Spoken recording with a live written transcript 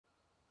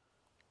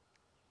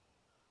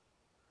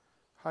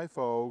Hi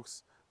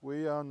folks,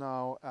 we are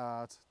now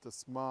at the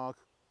Smart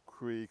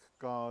Creek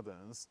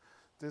Gardens.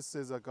 This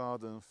is a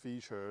garden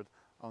featured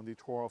on the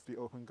tour of the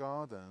open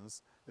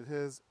gardens. It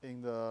is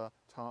in the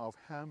town of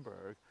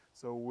Hamburg.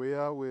 So we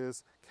are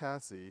with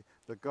Cassie,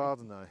 the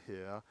gardener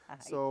here. Hi.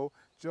 So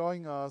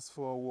join us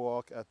for a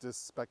walk at this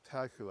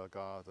spectacular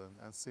garden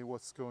and see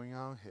what's going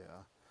on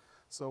here.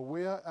 So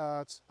we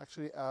are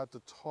actually at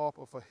the top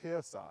of a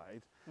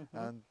hillside,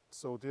 and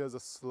so there's a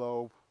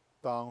slope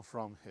down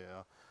from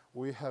here.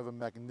 We have a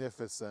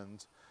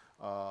magnificent,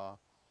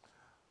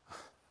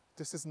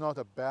 this is not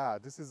a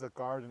bed, this is a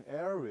garden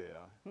area.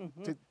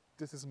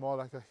 This is more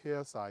like a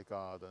hillside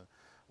garden.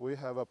 We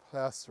have a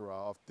plethora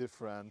of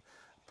different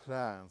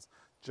plants,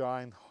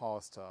 giant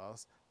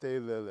hostas,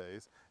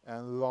 daylilies,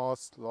 and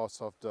lots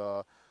of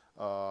the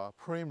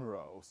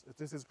primrose.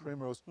 This is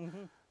primrose,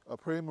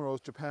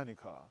 primrose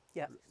japonica.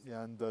 Yes.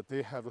 And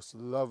they have this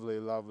lovely,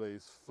 lovely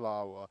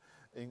flower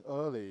in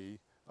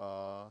early,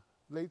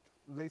 late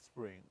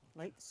spring.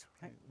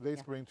 Late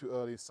spring to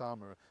early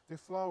summer. They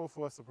flower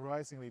for a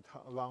surprisingly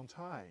long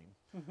time,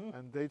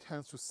 and they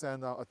tend to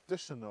send out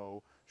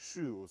additional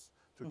shoots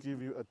to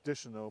give you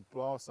additional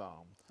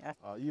blossom,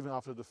 even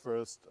after the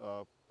first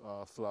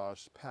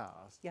flush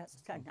passed. Yes,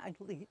 and I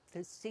leave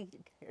the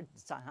seed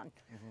heads on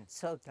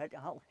so that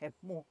I'll have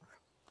more.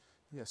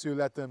 Yeah, so you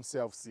let them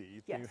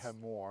self-seed, then you Yes. have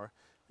more.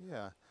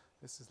 Yeah,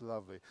 this is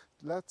lovely.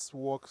 Let's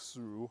walk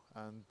through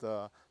and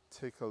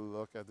take a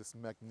look at this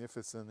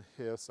magnificent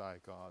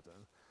hillside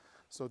garden.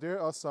 So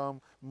there are some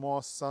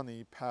more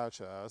sunny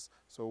patches,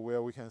 so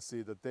where we can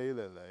see the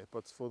daylily,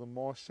 but for the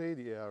more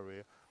shady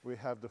area, we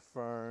have the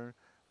fern,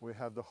 we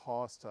have the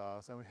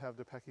hostas, and we have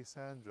the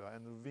pachysandra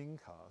and the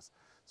vincas.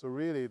 So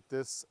really,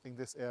 in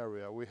this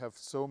area, we have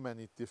so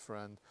many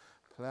different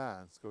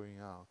plants going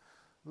on.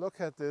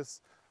 Look at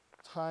this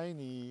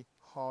tiny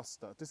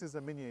hosta. This is a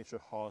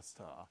miniature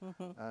hosta,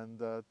 and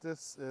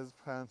this is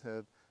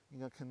planted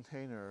in a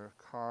container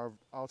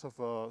carved out of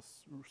a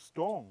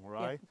stone,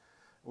 right?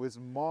 With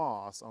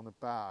moss on the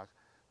back.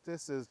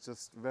 This is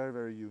just very,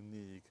 very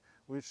unique,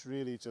 which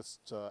really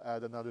just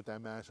add another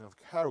dimension of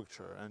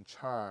character and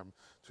charm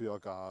to your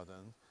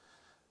garden.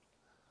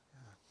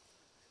 Yeah.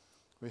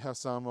 We have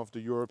some of the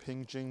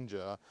European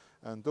ginger,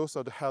 and those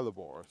are the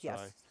hellebores,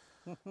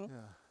 right? Yeah.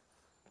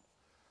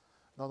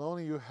 Not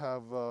only you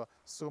have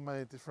so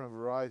many different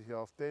varieties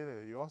of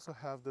daylily, you also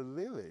have the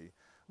lily,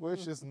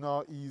 which is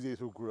not easy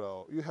to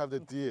grow. You have the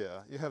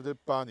deer, you have the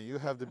bunny, you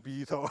have the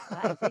beetle.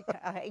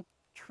 I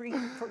treat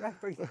for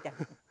everything.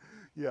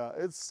 Yeah,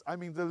 I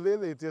mean, the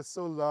lily, they're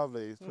so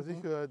lovely,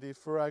 particularly the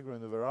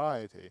fragrant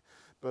variety,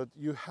 but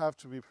you have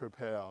to be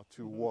prepared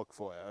to work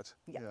for it.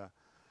 Yeah.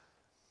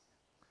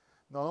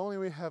 Not only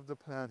we have the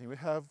planting, we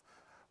have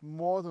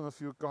more than a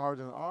few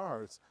garden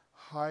arts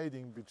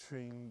hiding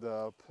between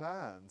the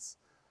plants.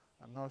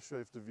 I'm not sure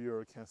if the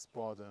viewer can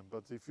spot them,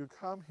 but if you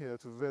come here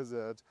to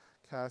visit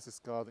Cassie's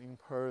garden in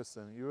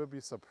person, you will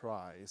be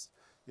surprised.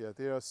 Yeah,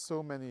 there are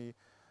so many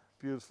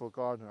beautiful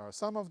garden art.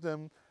 Some of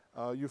them,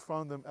 you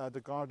found them at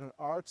the garden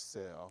art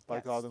sale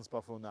by Gardens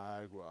Buffalo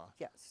Niagara.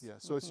 Yes. Yeah,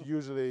 so it's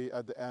usually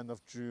at the end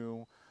of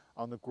June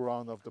on the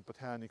ground of the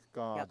Botanic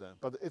Garden.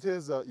 But it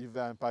is an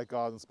event by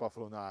Gardens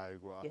Buffalo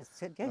Niagara.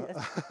 Yes, it is.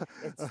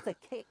 It's the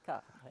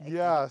kickoff.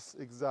 Yes,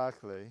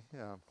 exactly.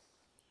 Yeah.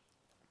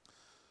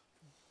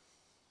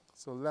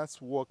 So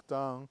let's walk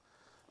down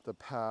the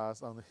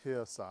path on the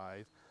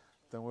hillside.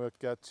 Then we'll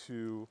get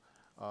to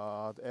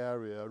the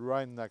area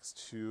right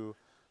next to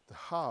the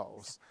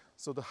house.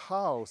 So the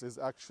house is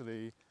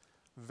actually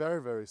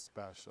very, very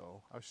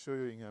special. I'll show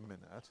you in a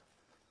minute.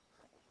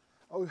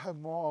 Oh, you have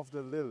more of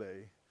the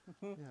lily.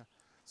 Yeah.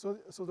 So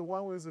the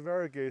one with the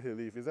variegated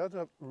leaf, is that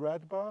a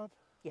red bud?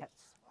 Yes.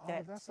 Oh,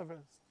 that's a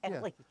very,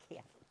 elegant.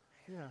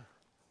 yeah,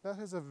 that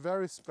is a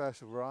very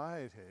special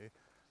variety.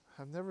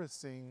 I've never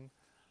seen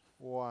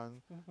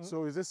one.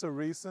 So is this a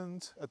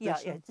recent addition?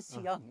 Yeah, it's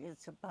young.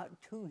 It's about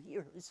 2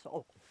 years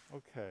old.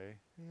 Okay,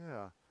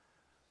 yeah,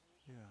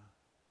 yeah.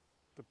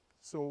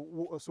 So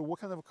what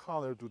kind of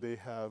color do they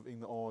have in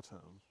the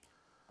autumn?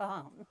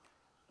 I'm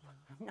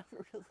not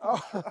really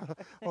sure.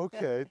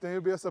 Okay, then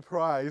it'll be a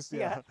surprise.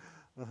 Yeah.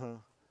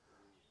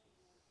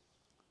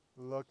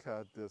 Look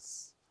at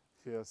this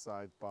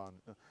hillside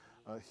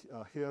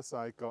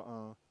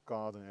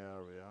garden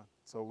area.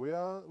 So we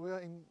are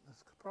in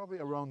probably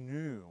around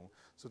noon.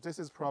 So this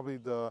is probably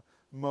the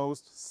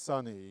most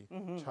sunny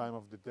time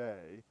of the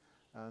day.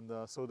 And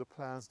so the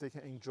plants, they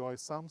can enjoy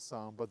some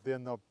sun, but they're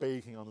not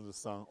baking under the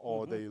sun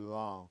all day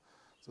long.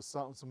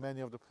 So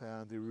many of the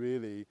plants, they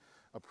really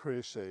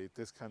appreciate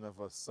this kind of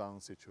a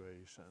sun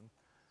situation.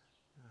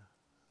 Yeah.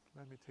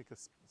 Let me take a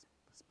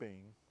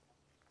spin.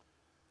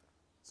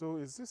 So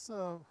is this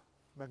a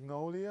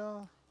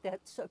magnolia?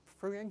 That's a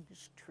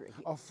fringe tree.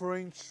 A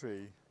fringe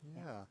tree,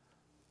 yeah.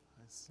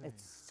 I see.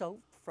 It's so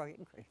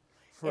fragrant.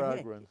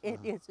 Fragrant. It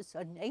is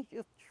a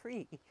native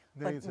tree,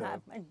 but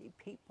not many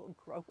people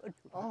grow it.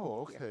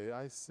 Oh, okay,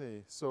 I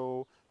see.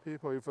 So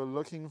people, if you're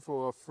looking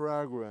for a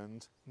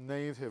fragrant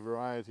native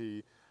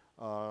variety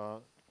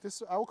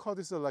This, I would call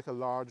this like a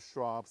large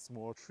shrub,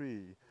 small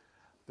tree.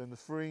 Then the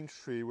fringe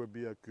tree would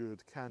be a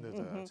good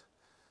candidate.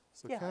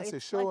 So Yeah, Cassie,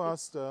 it's show like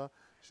us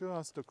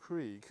the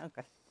creek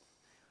Okay.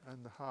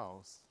 and the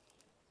house.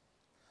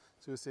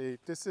 So you see,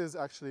 this is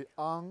actually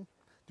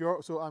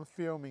so I'm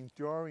filming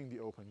during the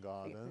open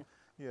garden.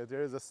 Yeah,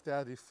 there is a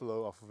steady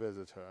flow of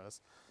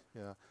visitors.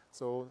 Yeah.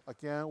 So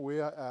again, we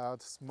are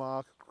at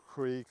Smart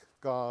Creek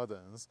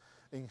Gardens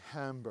in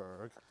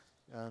Hamburg,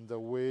 and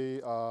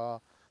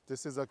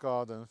this is a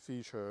garden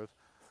featured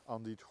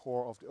on the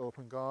tour of the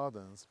open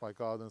gardens by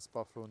Gardens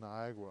Buffalo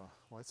Niagara.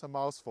 Well, it's a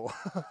mouthful.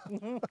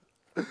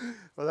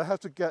 But I have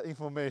to get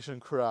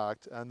information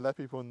correct and let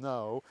people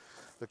know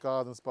the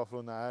Gardens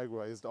Buffalo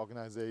Niagara is the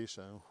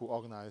organization who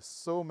organizes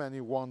so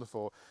many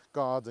wonderful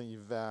garden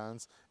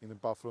events in the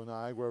Buffalo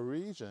Niagara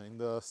region in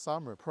the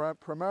summer,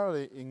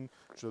 primarily in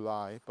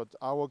July. But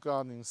our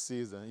gardening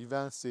season,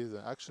 event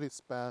season, actually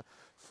spans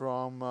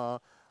from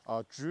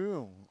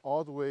June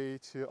all the way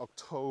to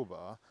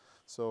October.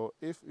 So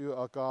if you're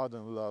a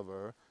garden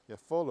lover, yeah,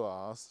 follow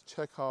us,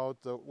 check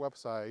out the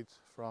website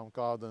from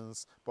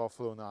Gardens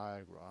Buffalo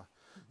Niagara.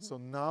 So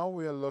now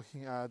we are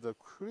looking at the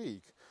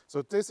creek.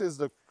 So this is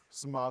the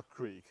Smart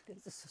Creek.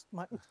 This is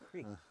Smart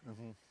Creek.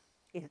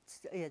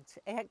 It's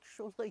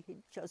actually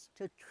just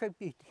a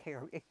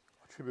tributary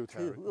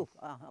to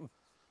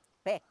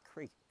Back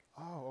Creek.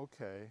 Oh,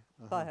 okay.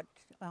 But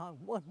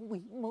when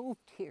we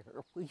moved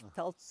here, we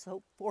felt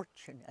so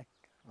fortunate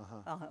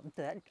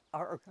that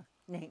our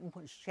name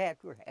was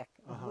Shadrach,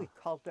 and we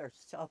called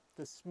ourselves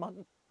the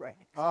Smug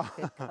Rack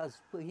because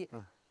we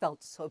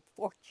felt so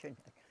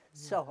fortunate.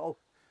 So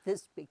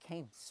this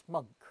became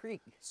Smug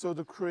Creek. So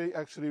the creek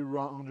actually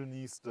runs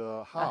underneath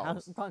the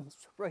house?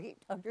 Runs right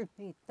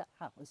underneath the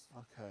house.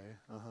 Okay.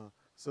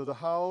 So the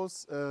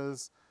house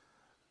is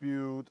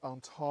built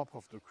on top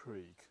of the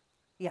creek?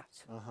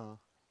 Yes.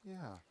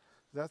 Yeah,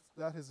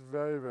 that is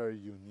very, very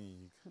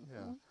unique.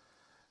 Yeah,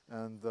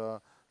 and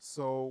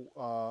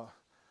so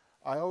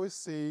I always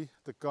see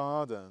a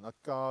garden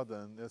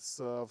that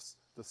serves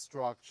the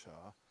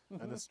structure,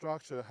 and the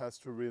structure has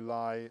to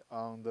rely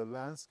on the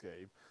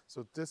landscape.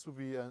 So this would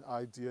be an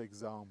ideal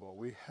example.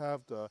 We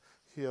have the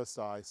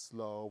hillside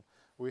slope,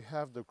 we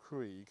have the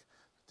creek.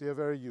 They are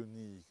very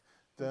unique.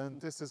 Then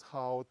this is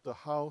how the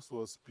house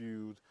was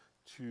built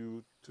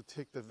to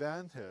take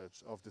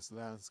advantage of this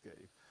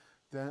landscape.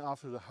 Then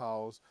after the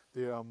house,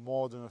 there are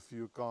more than a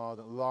few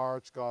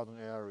large garden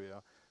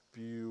area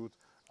built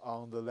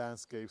on the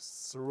landscape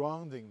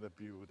surrounding the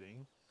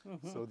building.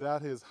 So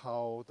that is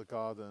how the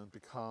garden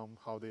become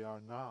how they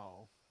are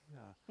now.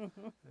 Yeah,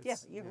 Yeah,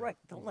 you're right.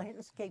 The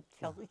landscape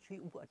tells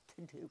you what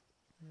to do.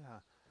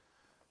 Yeah.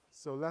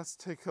 So let's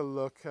take a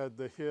look at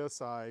the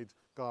hillside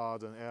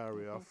garden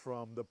area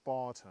from the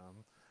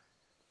bottom.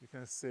 You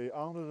can see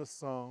under the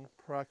sun,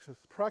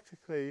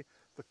 practically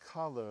the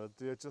color,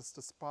 they're just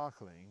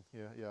sparkling.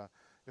 Yeah.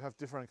 You have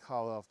different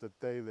color of the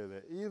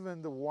daylily.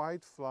 Even the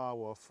white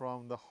flower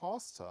from the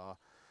hosta,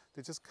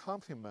 they just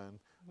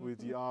complement with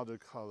the other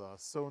color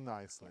so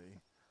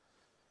nicely.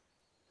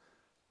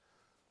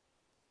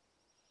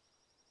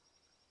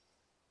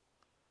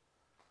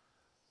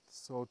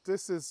 So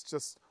this is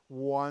just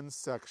one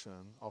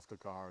section of the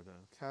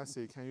garden.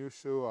 Cassie, can you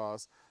show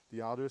us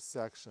the other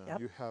section? Yep.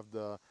 You have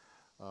the,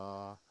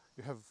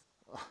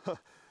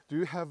 do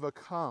you have a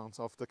count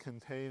of the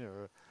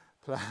container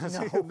plants?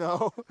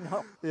 No.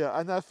 Yeah,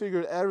 and I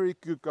figured every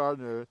good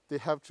gardener, they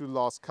have to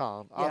lose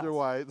count. Yes.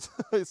 Otherwise,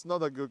 it's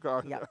not a good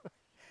gardener.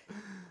 Yeah.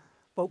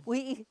 But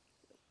we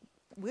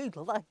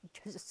like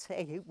to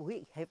say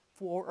we have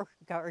 4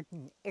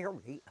 garden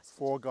areas.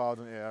 4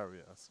 garden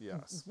areas,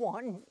 yes.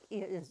 One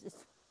is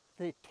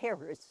the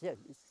terraces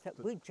that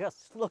we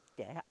just looked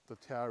at. The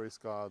terrace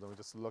garden we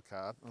just look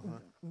at.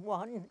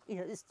 One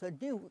is the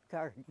new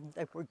garden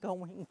that we're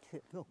going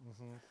to.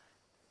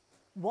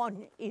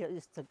 One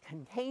is the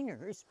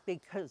containers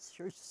because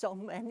there's so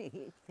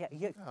many that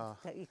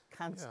they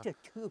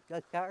constitute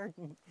a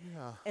garden.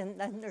 Yeah. And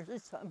then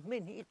there's a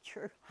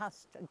miniature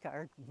hosta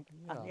garden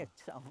on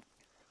its own.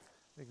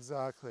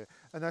 Exactly.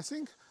 And I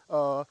think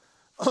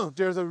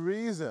there's a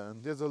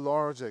reason, there's a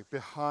logic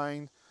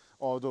behind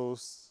all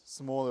those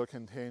smaller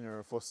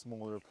containers for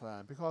smaller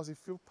plants. Because if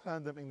you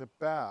plant them in the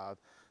bed,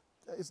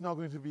 it's not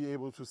going to be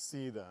able to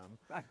see them.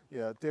 Right.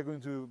 Yeah, they're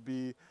going to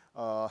be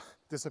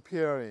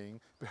disappearing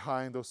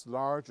behind those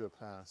larger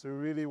plants. So you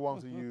really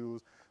want to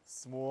use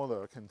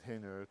smaller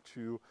container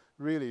to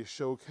really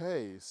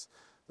showcase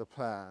the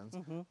plants.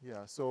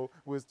 Yeah, so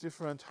with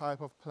different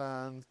type of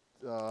plants,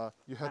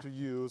 you have to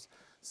use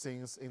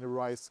things in the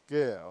right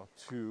scale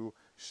to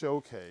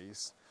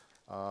showcase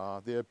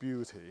their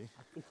beauty.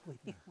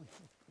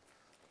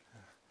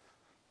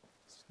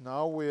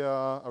 Now we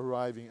are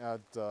arriving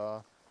at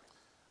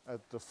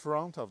the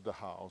front of the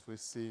house. We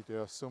see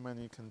there are so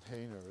many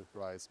container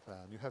rice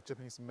plants. You have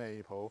Japanese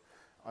maple,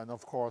 and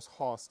of course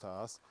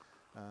hostas,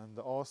 and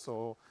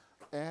also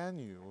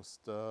annuals,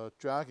 the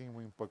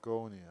dragonwing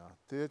begonia.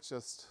 They're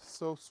just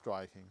so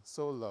striking,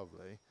 so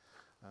lovely.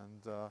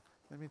 And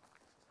let me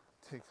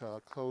take a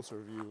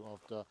closer view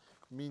of the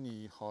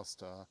mini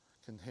hosta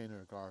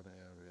container garden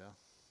area.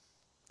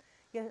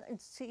 Yeah,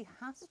 and see,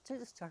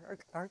 hostas are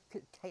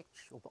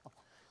architectural,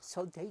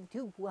 so they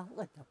do well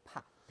in a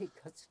pot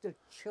because it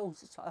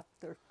shows off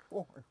their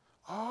form.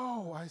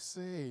 Oh, I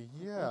see.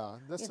 Yeah,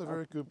 that's You a know,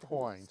 very good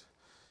point.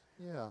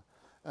 Yeah,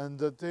 and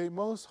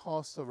most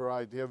hosta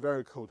variety, they are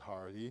very cold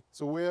hardy.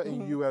 So we're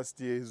in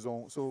USDA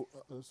zone.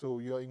 So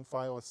you're in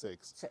 5 or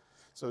 6.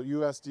 So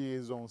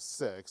USDA zone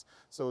 6.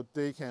 So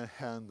they can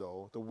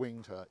handle the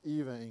winter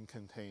even in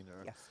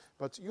container. Yes.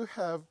 But you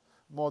have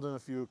more than a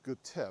few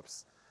good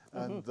tips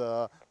and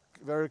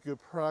very good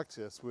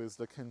practice with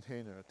the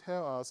container.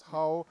 Tell us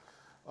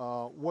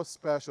what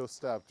special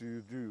step do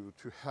you do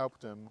to help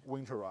them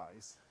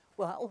winterize?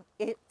 Well,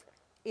 if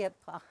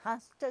a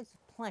hosta is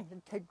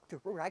planted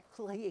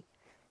directly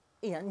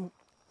in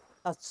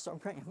a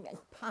ceramic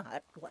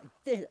pot like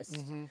this,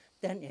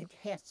 then it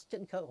has to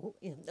go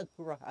in the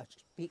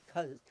garage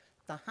because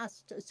the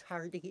hosta's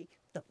hardy,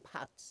 the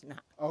pot's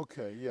not.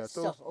 Okay, yeah.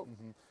 So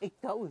it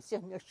goes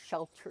in a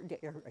sheltered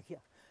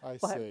area. I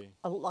But see.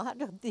 a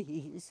lot of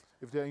these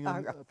If they're in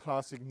a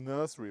plastic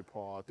nursery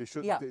pot, they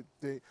should. Yeah.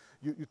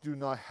 You do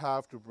not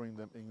have to bring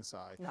them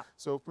inside. No.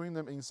 So bring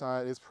them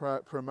inside is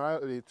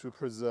primarily to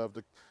preserve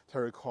the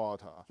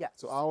terracotta. Yes.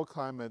 So our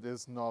climate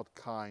is not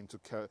kind to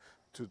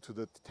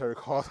the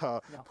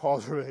terracotta No.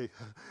 pottery,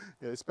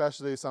 yeah,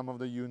 especially some of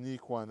the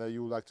unique one that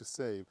you would like to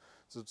save.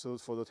 So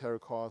for the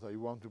terracotta,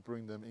 you want to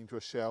bring them into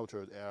a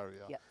sheltered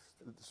area. Yes.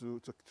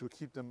 To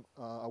keep them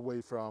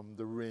away from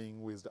the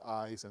rain with the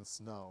ice and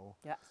snow.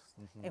 Yes,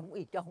 and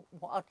we don't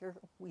water,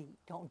 we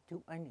don't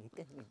do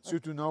anything. So you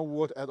do not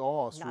water at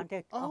all? Not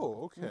at all.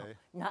 Oh, okay.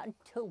 No, not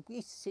until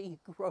we see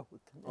growth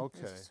in the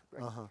Okay.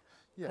 spring.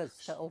 Yeah.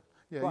 'Cause they'll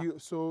Yeah.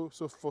 rot.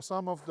 So for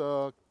some of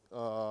the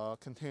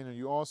container,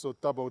 you also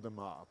double them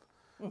up.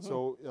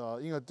 So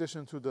in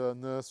addition to the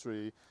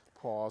nursery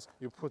pots,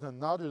 you put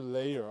another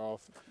layer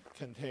of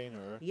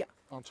container Yeah.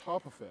 on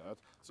top of it.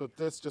 So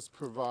this just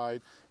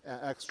provide an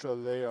extra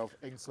layer of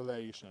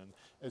insulation.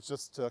 It's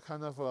just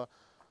kind of a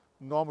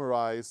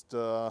normalized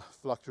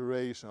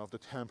fluctuation of the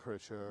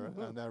temperature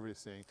and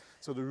everything.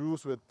 So the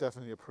roots will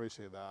definitely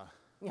appreciate that.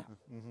 Yeah.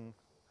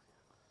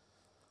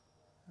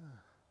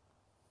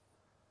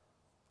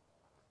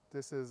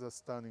 This is a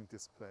stunning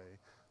display.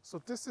 So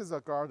this is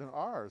a garden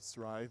arts,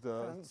 right?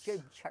 From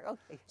Jim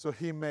Charlie. So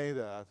he made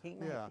that. He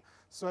made yeah. it.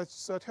 So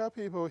I tell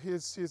people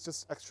he's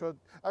just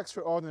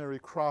extraordinary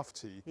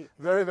crafty. Yes.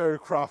 Very, very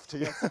crafty.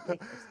 Yes, he is.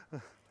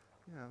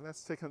 Yeah,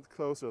 let's take a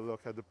closer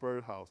look at the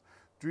birdhouse.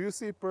 Do you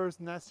see birds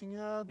nesting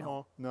yet?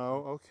 No.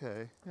 No?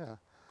 Okay. Yeah.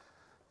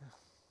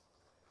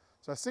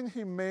 So I think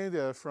he made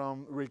it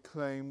from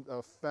reclaimed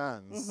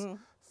fence.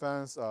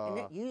 And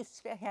it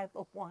used to have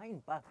a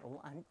wine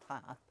bottle on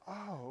top.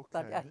 Oh, okay.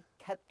 But I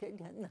kept it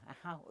in the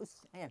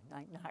house and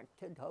I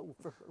knocked it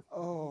over.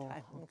 Oh, one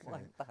time, okay.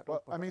 wine bottle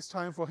Well, I broke. mean, it's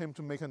time for him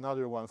to make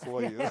another one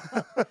for you.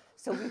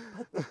 So we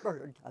put the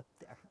bird up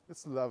there.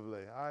 It's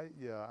lovely. I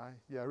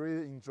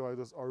really enjoy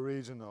those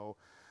original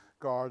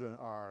garden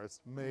arts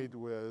made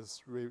with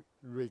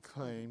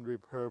reclaimed,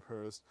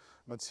 repurposed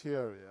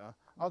material.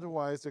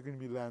 Otherwise, they're going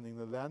to be landing in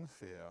the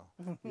landfill.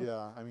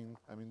 Yeah, I mean,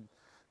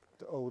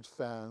 the old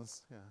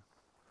fence. Yeah,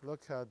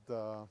 look at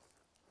the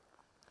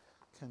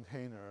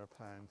container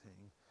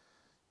planting.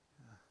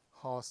 Yeah.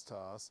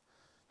 Hostas.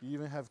 You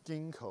even have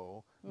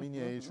ginkgo,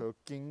 miniature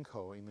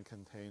ginkgo in the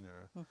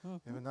container. You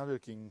have another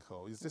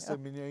ginkgo. Is this a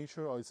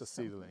miniature or is it a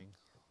seedling?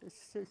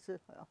 This is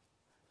a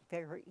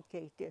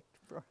variegated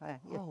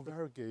variety. Oh,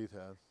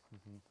 variegated.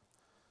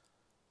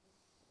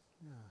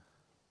 Yeah,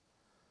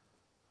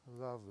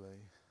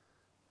 lovely.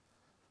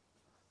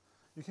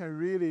 You can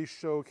really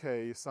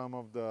showcase some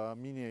of the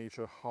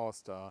miniature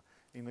hosta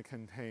in the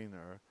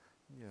container.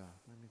 Yeah,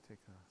 let me take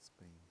a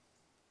spin.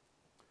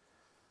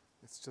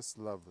 It's just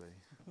lovely.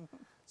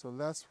 So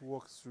let's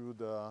walk through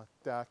the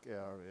deck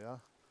area.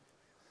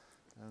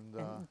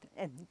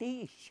 And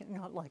these,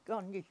 like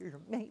under your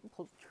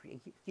maple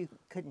tree, you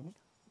can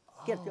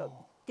get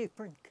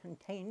different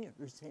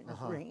containers and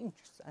arrange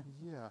them.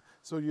 Yeah.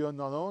 So you're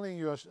not only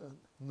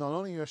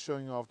you're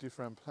showing off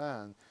different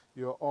plants,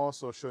 you're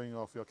also showing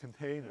off your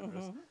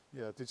containers.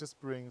 Yeah, they just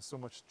bring so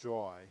much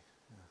joy.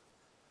 Yeah.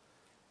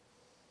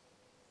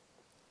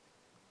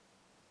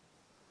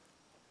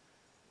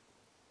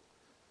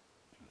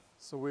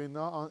 So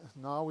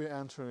now we're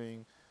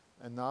entering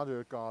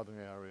another garden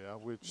area,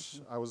 which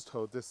I was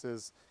told this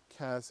is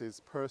Cassie's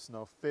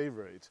personal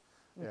favorite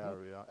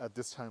area at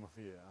this time of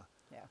year.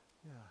 Yeah.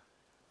 Yeah.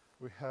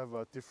 We have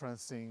different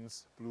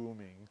things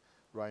blooming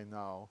right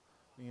now.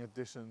 In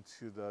addition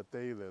to the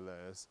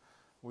daylilies,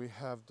 we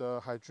have the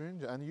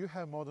hydrangea, and you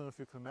have more than a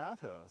few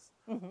clematis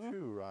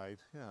too, right?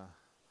 Yeah.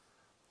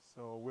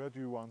 So where do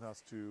you want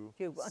us to?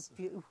 Do you want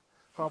you?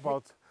 How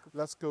about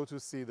let's go to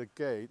see the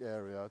gate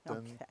area, then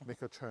Okay.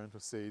 make a turn to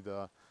see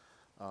the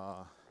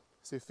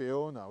see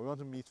Fiona. We want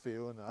to meet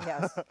Fiona.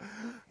 Yes.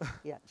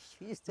 Yes,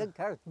 she's the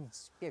garden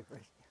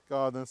spirit.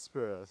 Garden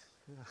spirit.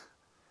 Yeah.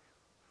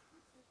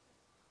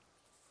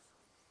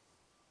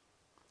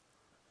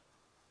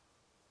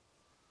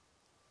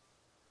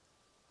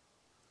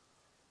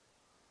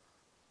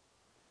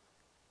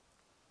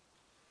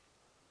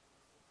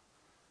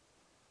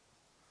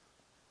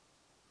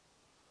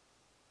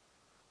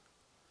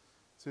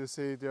 So you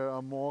see there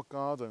are more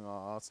garden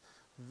arts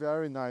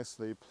very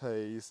nicely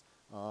placed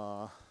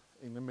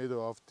in the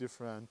middle of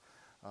different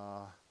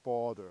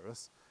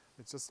borders.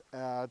 It just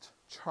adds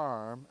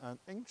charm and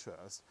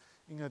interest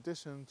in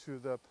addition to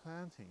the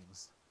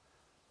plantings.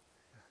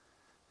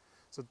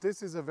 So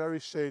this is a very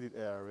shaded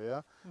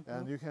area,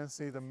 and you can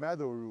see the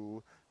meadow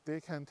rue,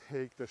 they can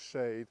take the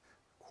shade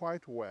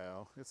quite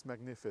well. It's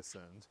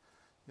magnificent.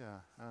 Yeah,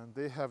 and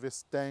they have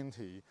this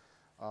dainty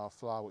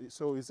flower.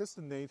 So is this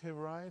the native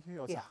variety?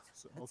 Or Yeah.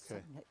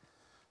 Okay.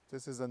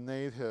 This is a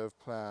native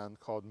plant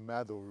called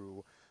meadow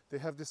rue. They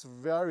have this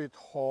very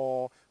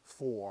tall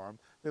form.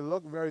 They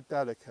look very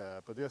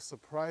delicate, but they're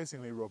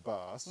surprisingly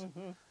robust.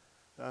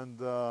 And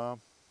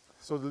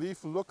so the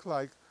leaf look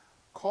like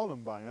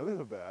columbine a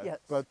little bit. Yes.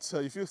 But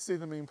if you see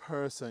them in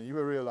person, you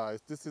will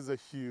realize this is a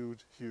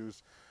huge,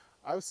 huge,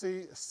 I would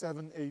say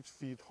 7-8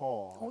 feet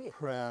tall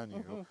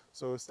perennial.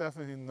 So it's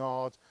definitely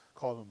not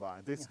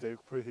columbine. They stay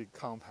pretty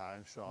compact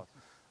and short.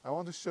 I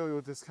want to show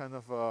you this kind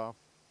of,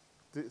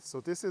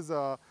 so this is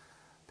a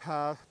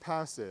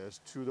passage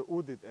to the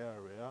wooded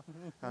area,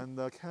 and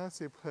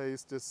Cassie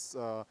placed this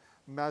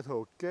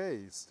metal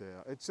gates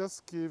there. It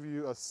just gives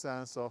you a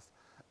sense of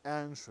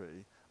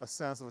entry, a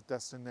sense of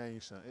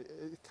destination.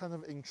 It kind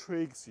of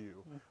intrigues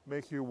you,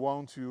 make you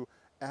want to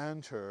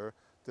enter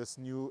this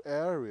new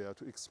area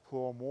to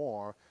explore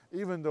more,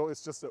 even though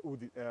it's just a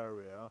wooded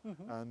area,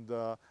 and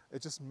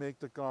it just make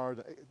the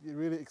garden, it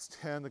really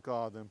extend the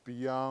garden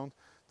beyond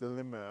the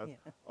limit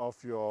of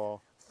your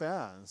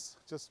fence.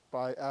 Just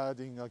by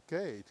adding a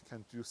gate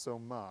can do so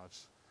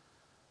much.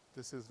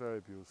 This is very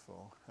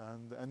beautiful.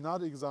 And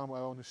another example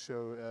I want to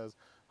show is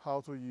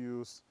how to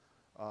use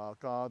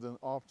garden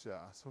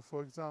objects. So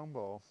for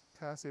example,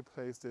 Cassie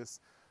placed this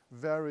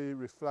very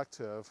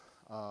reflective,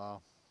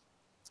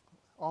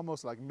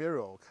 almost like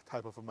mirror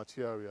type of a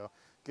material,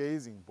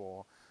 gazing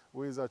board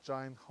with a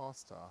giant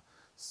hosta.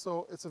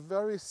 So it's a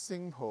very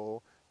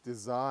simple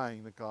design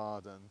in the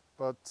garden,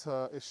 but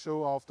it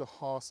shows off the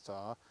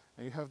hosta,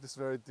 and you have this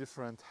very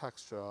different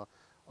texture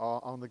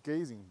on the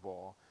gazing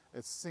board.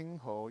 It's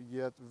simple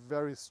yet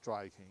very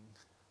striking.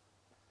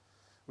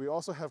 We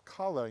also have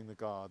color in the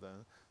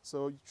garden,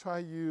 so you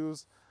try to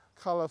use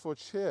colorful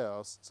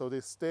chairs so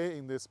they stay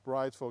in this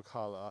brightful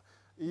color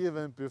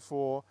even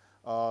before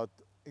all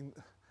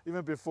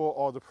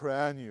the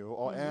perennial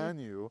or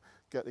annual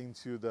get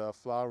into the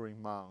flowering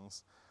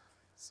months.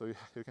 So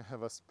you can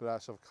have a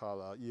splash of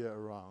color year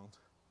round.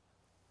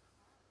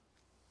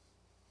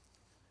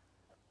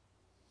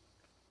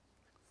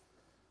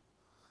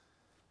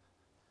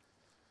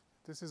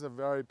 This is a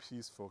very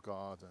peaceful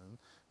garden.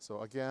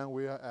 So again,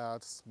 we are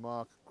at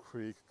Smug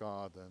Creek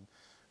Garden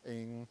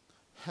in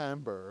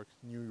Hamburg,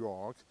 New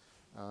York,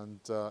 and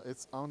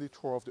it's on the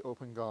tour of the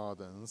open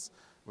gardens,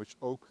 which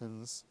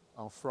opens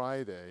on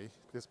Friday,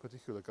 this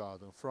particular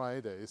garden,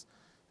 Fridays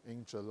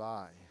in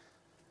July.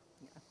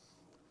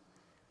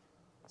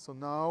 So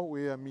now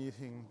we are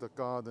meeting the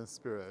garden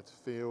spirit,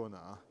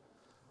 Fiona.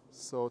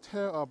 So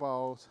tell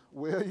about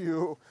where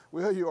you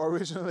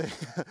originally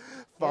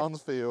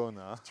found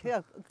Fiona.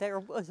 There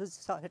was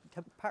a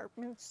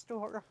department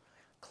store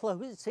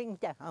closing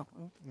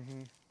down,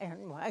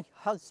 and my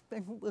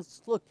husband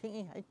was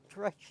looking at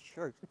dress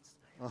shirts,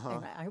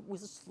 and I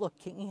was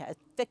looking at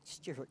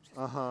fixtures.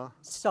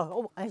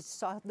 So I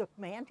saw the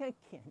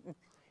mannequin,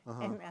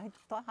 and I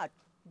thought,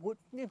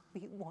 wouldn't it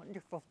be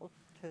wonderful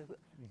to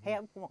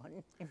have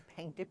one and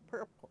paint it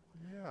purple?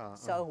 Yeah.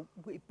 So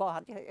we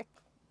bought it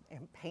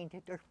and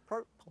painted her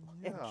purple,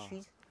 and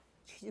she's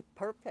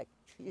perfect.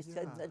 She's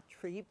in the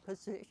tree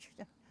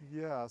position.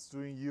 Yes,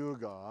 doing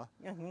yoga,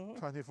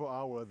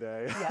 24-hour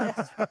day.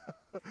 Yes.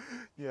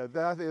 Yeah,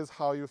 that is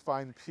how you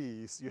find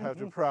peace. You have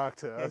to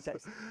practice.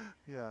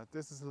 Yeah,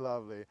 this is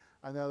lovely,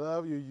 and I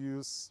love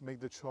you make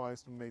the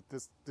choice to make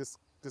this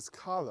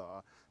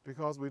color,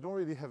 because we don't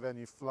really have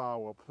any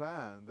flower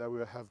plant that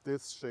will have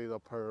this shade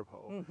of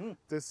purple.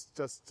 This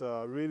just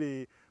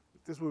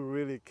this will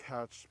really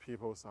catch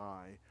people's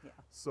eye.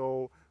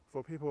 So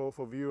for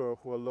viewers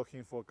who are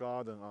looking for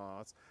garden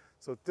arts,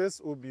 so this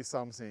would be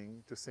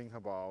something to think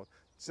about.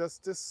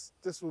 Just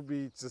this would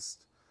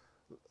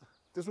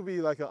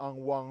be like an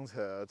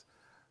unwanted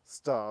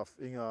stuff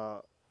in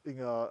a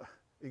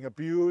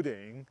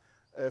building,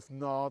 if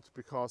not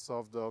because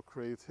of the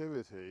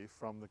creativity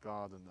from the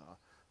gardener.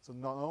 So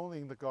not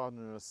only the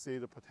gardener see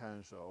the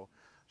potential,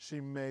 she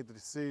made the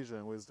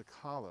decision with the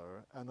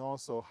color and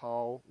also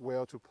how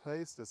well to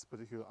place this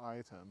particular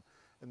item.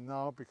 It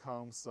now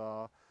becomes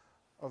a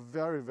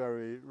very,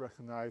 very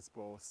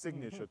recognizable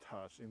signature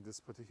touch in this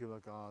particular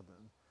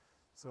garden.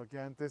 So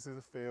again, this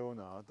is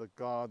Fiona, the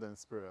garden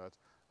spirit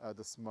at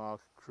the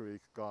Smug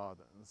Creek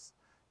Gardens.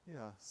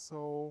 Yeah,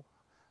 so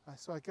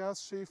I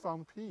guess she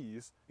found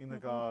peace in the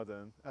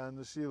garden,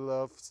 and she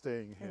loved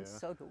staying here. And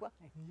so do I.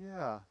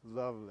 Yeah,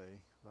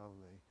 lovely,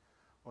 lovely.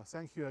 Well,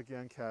 thank you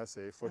again,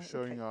 Cassie, for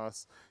showing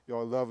us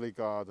your lovely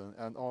garden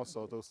and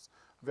also those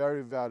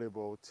very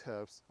valuable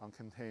tips on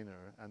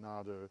container and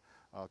other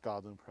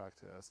garden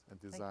practice and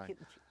design. Thank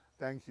you.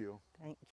 Thank you. Thank you.